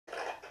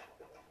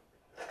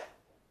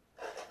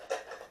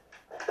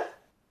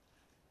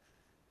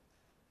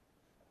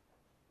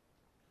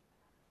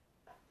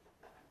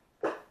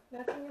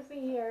Nothing to see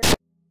here.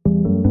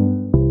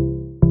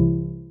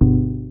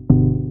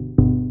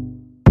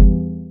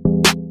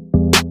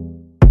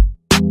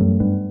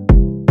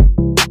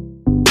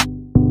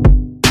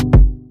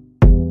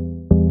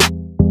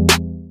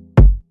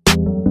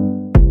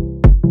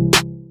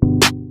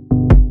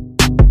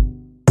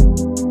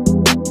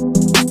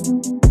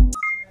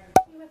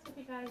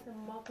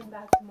 And welcome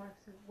back to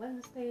MORPHSUIT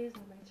Wednesdays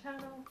on my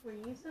channel, where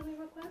you send me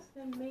requests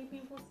and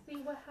maybe we'll see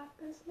what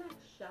happens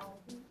next, shall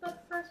we?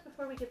 But first,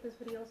 before we get this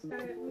video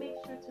started, make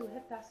sure to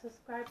hit that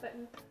subscribe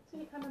button to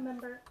become a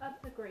member of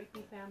the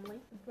Grapey family.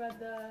 The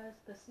brothers,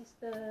 the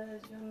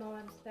sisters, you know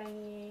what I'm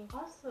saying.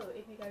 Also,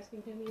 if you guys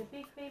can do me a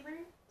big favor,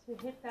 to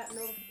hit that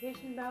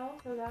notification bell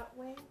so that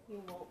way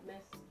you won't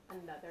miss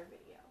another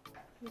video.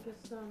 Let me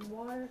get some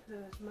water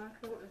because my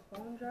throat is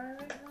bone dry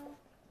right now.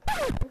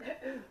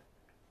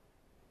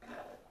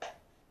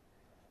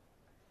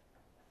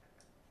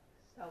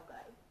 So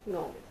good. We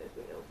gonna get this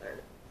video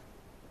started.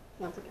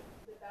 Once again.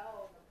 The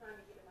dog, I'm trying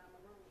to get him out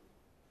of my room.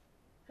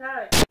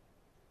 Try it.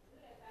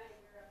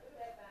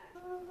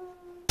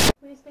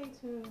 Please stay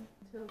tuned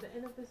till the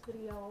end of this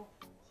video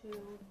to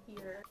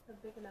hear a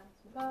big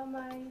announcement. While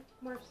my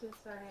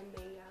MORPHSUITs are in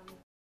a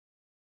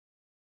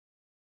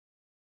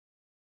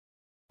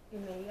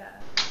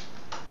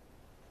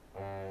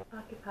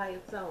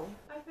occupied zone,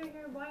 I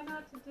figured why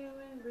not to do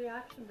a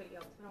reaction video.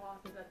 It's been a while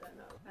since I've done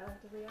those. I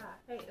like to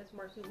react. Hey, it's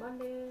MORPHSUIT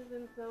Mondays,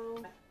 and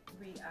so I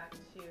react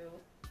to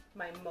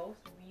my most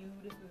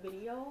viewed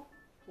video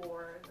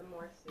for the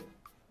MORPHSUIT.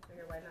 I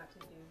figured why not to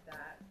do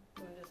that.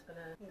 So I'm just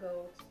gonna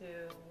go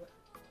to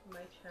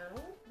my channel.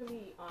 It's gonna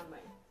be on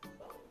my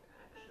phone,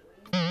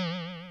 actually.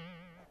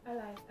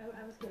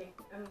 I was kidding.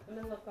 I'm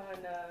gonna look on,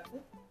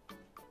 some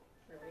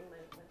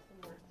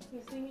more.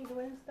 You see me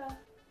doing stuff?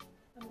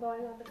 I'm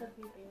going on the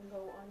computer and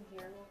go on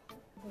here real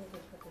quick. Let me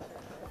just put this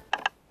right here.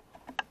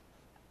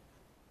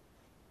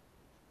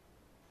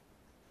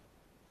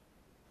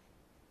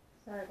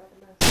 Sorry about the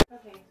mess.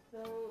 Okay,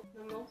 so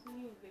the most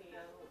viewed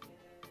video is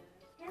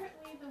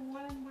apparently the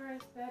one where I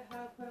said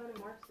how to put on a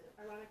MORPHSUIT.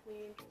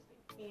 Ironically interesting.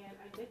 And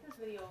I did this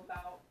video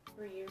about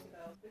 3 years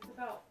ago. It's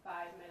about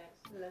 5 minutes.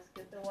 Let's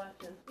get to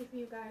watching. If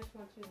you guys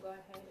want to go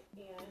ahead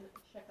and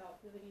check out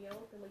the video,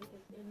 the link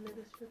is in the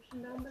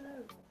description down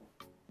below.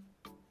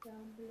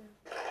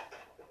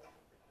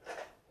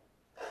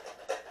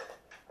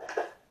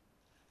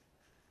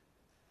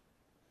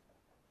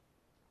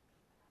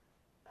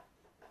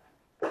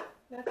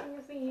 Nothing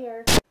to see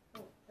here.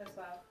 Oh, that's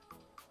loud.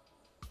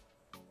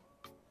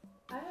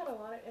 I had a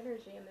lot of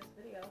energy in this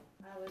video.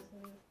 I was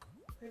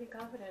pretty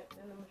confident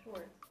in them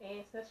shorts.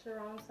 Ain't such the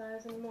wrong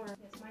size anymore.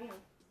 Yes,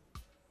 ma'am.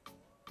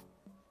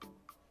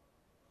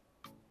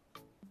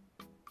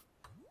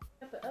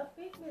 Got the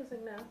upbeat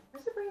music now. I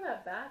should bring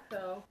that back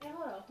though. Hey,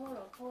 hold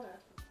on.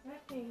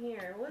 Back in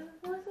here.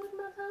 What's with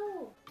my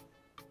toe?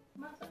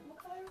 What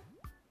color?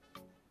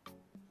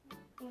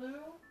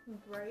 Blue?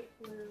 Bright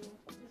blue.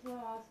 This little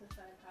house since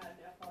I've had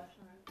nail polish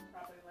on.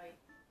 Probably like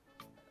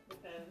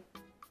within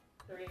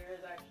 3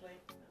 years actually.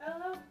 I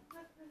love,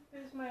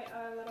 there's my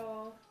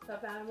little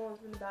stuffed animals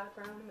in the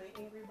background. My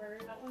Angry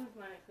Bird. That one's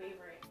my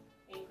favorite.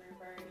 Angry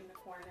Bird in the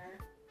corner.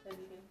 As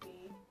you can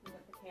see,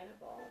 with the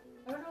cannonball.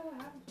 I don't know what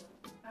happened to him.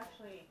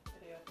 Actually,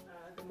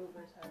 the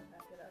movers have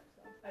backed it up.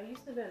 So I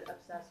used to be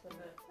obsessed with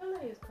it.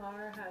 Somebody's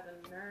car has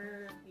a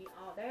nerve, the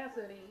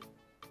audacity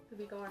to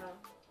be going on.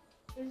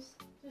 It's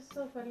just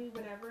so funny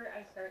whenever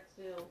I start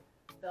to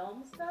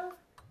film stuff.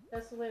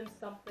 That's when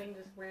something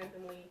just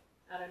randomly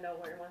out of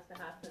nowhere wants to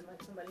happen,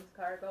 like somebody's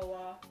car go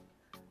off,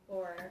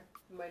 or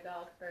my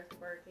dog starts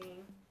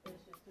barking.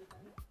 It's just too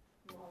funny.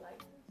 I'm all like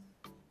this.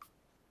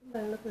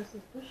 But look, there's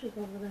this bushes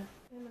over there,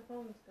 and my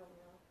phone is going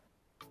off.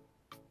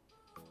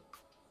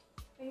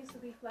 I used to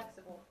be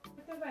flexible.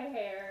 Look at my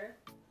hair.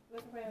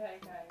 Look at my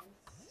head, guys.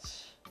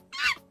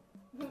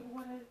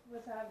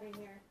 What's happening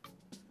here?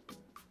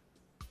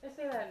 I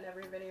say that in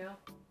every video.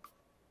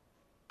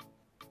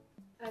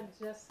 I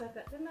just said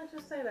that. Didn't I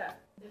just say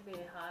that? It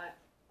being hot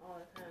all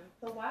the time.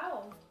 So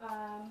wow,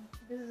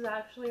 this is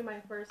actually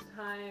my first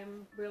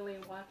time really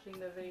watching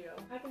the video.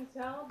 I can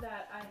tell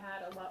that I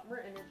had a lot more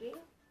energy.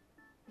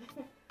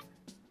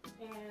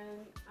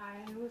 And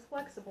I was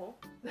flexible.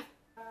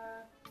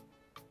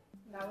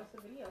 That was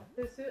the video.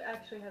 The suit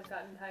actually has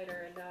gotten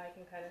tighter, and now I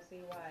can kind of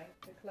see why.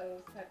 The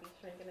clothes have been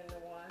shrinking in the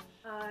wash.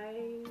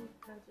 I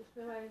have just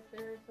realized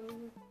there's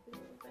some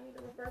videos I need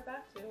to refer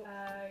back to.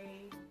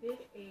 I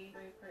did a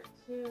part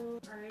 2.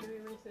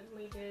 We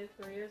recently did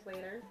 3 years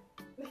later.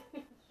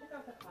 Check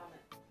out the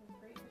comments. It was a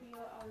great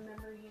video. I'll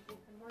remember you did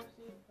the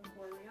MORPHSUIT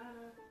before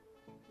Rihanna.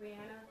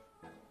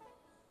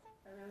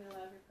 I really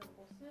love your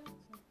purple suit.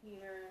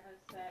 Peter has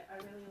said, I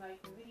really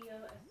like the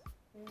video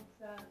since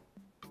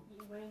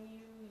when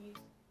you use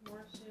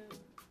MORPHSUIT,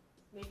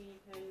 maybe you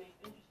can make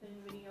interesting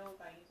video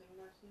by using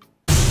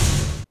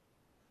MORPHSUIT.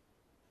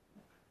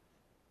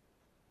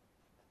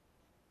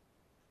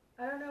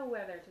 I don't know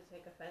whether to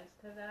take offense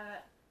to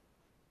that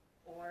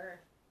or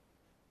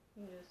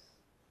just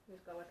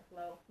go with the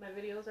flow. My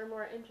videos are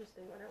more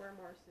interesting when I wear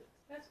MORPHSUITs.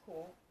 That's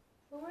cool.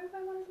 But what if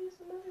I want to do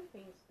some other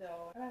things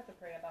still? I have to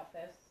pray about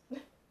this.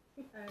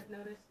 I've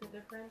noticed the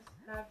difference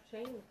have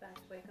changed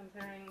actually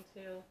comparing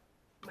to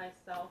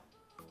myself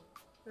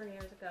 3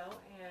 years ago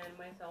and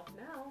myself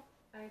now.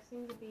 I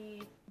seem to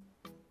be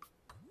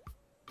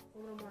a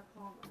little more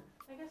calmer.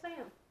 I guess I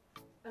am.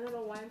 I don't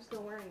know why I'm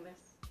still wearing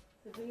this.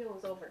 The video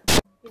is over.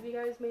 If you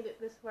guys made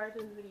it this far to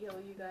the video,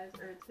 you guys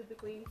are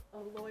typically a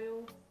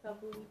loyal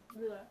subby.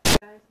 You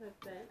guys have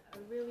been a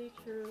really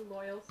true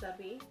loyal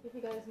subby. If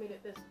you guys made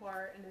it this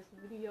far in this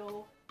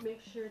video,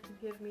 make sure to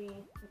give me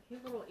a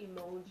cute little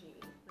emoji.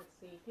 Let's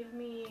see, give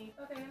me...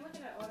 Okay, I'm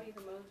looking at all these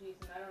emojis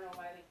and I don't know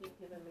why they keep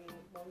giving me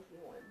emoji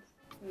ones.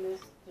 And this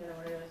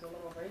generator is a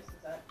little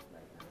racist up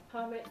right now.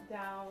 Comment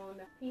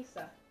down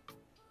pizza.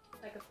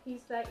 Like a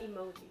pizza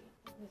emoji.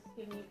 Just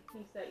give me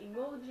pizza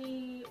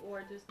emoji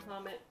or just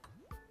comment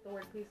the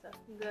word pizza.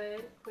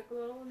 Good. Quick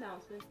little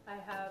announcement. I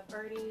have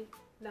already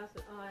announced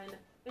it on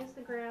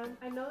Instagram.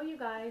 I know you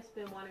guys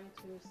been wanting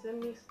to send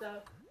me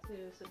stuff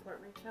to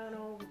support my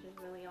channel, which is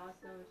really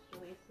awesome. It's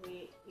really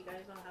sweet. You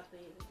guys don't have to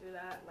even do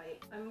that.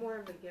 Like, I'm more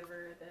of a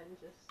giver than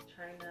just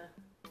trying to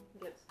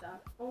get stuff.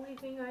 Only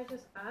thing I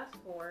just ask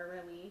for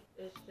really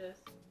is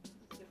just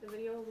give the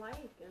video a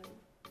like and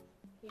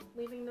keep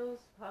leaving those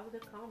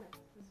positive comments.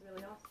 It's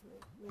really awesome.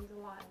 It means a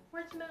lot.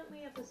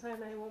 Fortunately, at this time,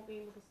 I won't be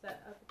able to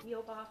set up a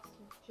PO box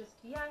just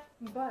yet,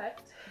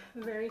 but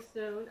very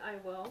soon I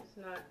will. It's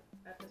not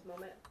at this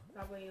moment.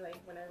 Probably like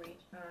when I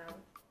reach, I don't know,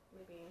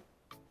 maybe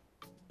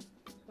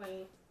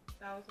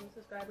 20,000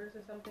 subscribers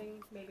or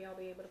something. Maybe I'll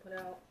be able to put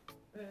out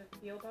a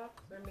PO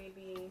box, or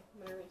maybe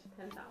when I reach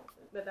 10,000.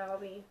 But that'll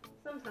be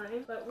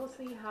sometime. But we'll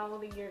see how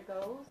the year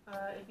goes.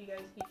 If you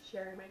guys keep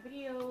sharing my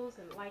videos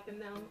and liking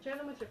them, share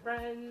them with your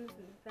friends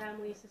and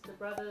family, sister,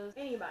 brothers,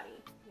 anybody,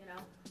 you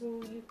know,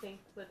 who you think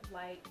would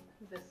like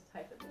this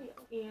type of video.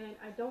 And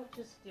I don't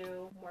just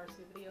do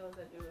MORPHSUIT videos,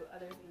 I do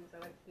other things. I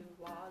like to do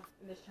vlogs.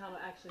 And this channel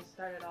actually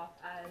started off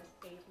as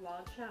a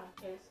vlog channel.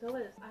 And it still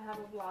is. I have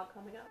a vlog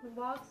coming up. The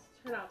vlogs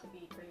turn out to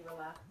be pretty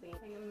relaxing.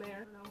 Hang in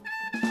there.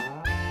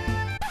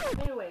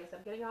 Anyways,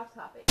 I'm getting off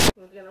topic.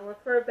 I'm gonna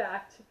refer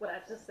back to what I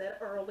just said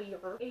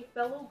earlier. A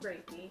fellow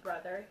Grapey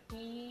brother,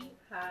 he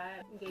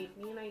gave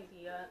me an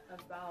idea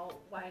about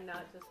why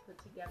not just put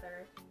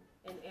together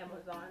an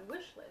Amazon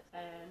wish list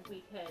and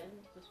we can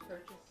just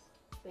purchase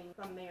things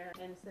from there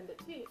and send it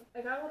to you.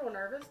 I got a little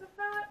nervous with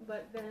that,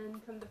 but then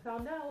come to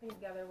find out,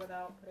 together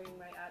without putting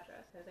my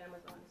address, because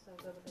Amazon is so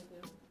good what they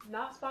do.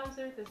 Not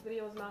sponsored. This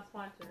video is not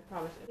sponsored. I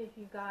promise you. If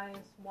you guys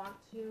want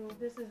to,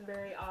 this is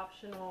very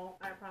optional.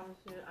 I promise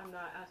you, I'm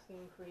not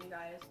asking for you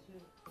guys to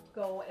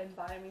go and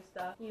buy me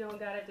stuff. You don't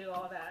gotta do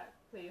all that.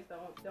 Please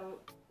don't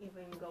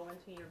even go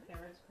into your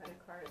parents' credit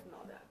cards and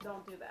all that.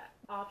 Don't do that.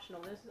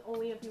 Optional. This is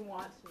only if you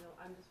want to.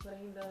 I'm just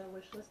putting the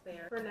wish list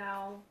there. For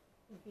now,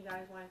 if you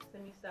guys want to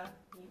send me stuff,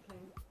 you can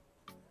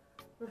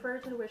refer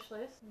to the wish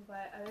list.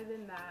 But other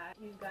than that,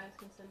 you guys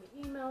can send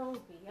me emails,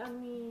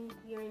 DM me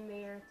here and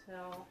there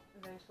till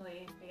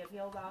eventually I get a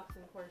PO box.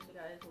 And of course, you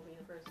guys will be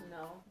the first to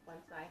know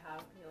once I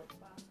have a PO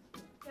box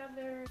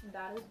together.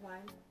 That is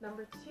one.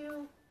 Number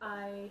two,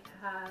 I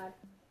had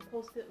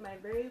posted my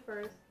very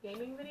first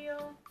gaming video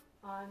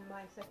on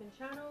my second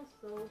channel,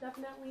 so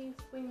definitely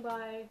swing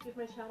by, give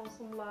my channel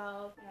some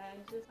love, and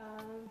just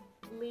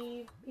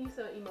leave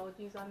pizza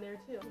emojis on there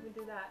too. You can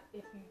do that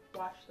if you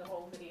watch the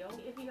whole video.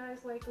 If you guys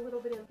like a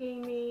little bit of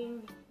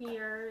gaming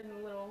here and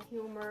a little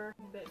humor,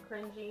 a bit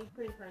cringy,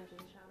 pretty cringy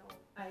channel.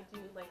 I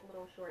do like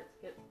little short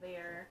skits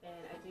there,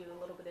 and I do a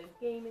little bit of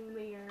gaming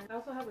there. I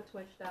also have a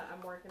Twitch that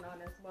I'm working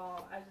on as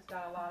well. I just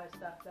got a lot of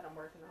stuff that I'm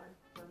working on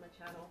for my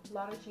channel. A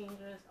lot of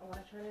changes. I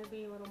want to try to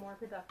be a little more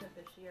productive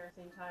this year.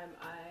 Same time,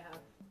 I have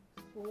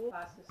school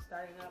classes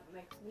starting up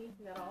next week.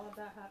 We got all of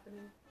that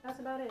happening. That's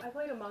about it. I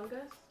played Among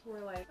Us for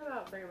like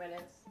about 3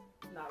 minutes.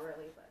 Not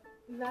really, but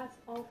that's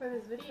all for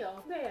this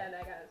video. Man,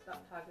 I gotta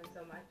stop talking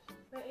so much.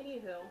 But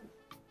anywho,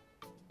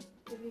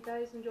 if you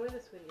guys enjoy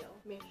this video,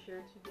 make sure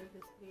to give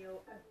this video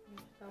a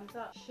huge thumbs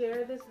up.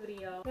 Share this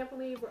video. Can't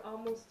believe we're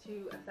almost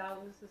to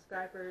 1,000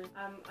 subscribers.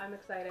 I'm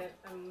excited.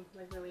 I'm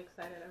like really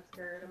excited. I'm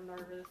scared. I'm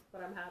nervous,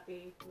 but I'm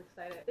happy. I'm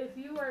excited. If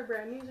you are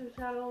brand new to the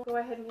channel, go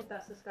ahead and hit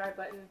that subscribe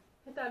button.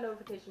 Hit that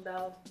notification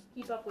bell.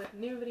 Keep up with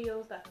new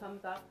videos that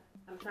comes up.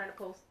 I'm trying to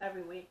post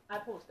every week. I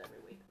post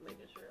every week,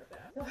 making sure of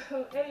that.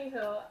 So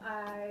anyhow,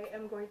 I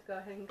am going to go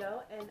ahead and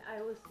go, and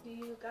I will see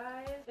you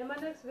guys in my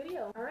next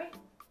video. Alright?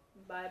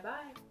 Bye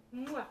bye.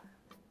 Mwah.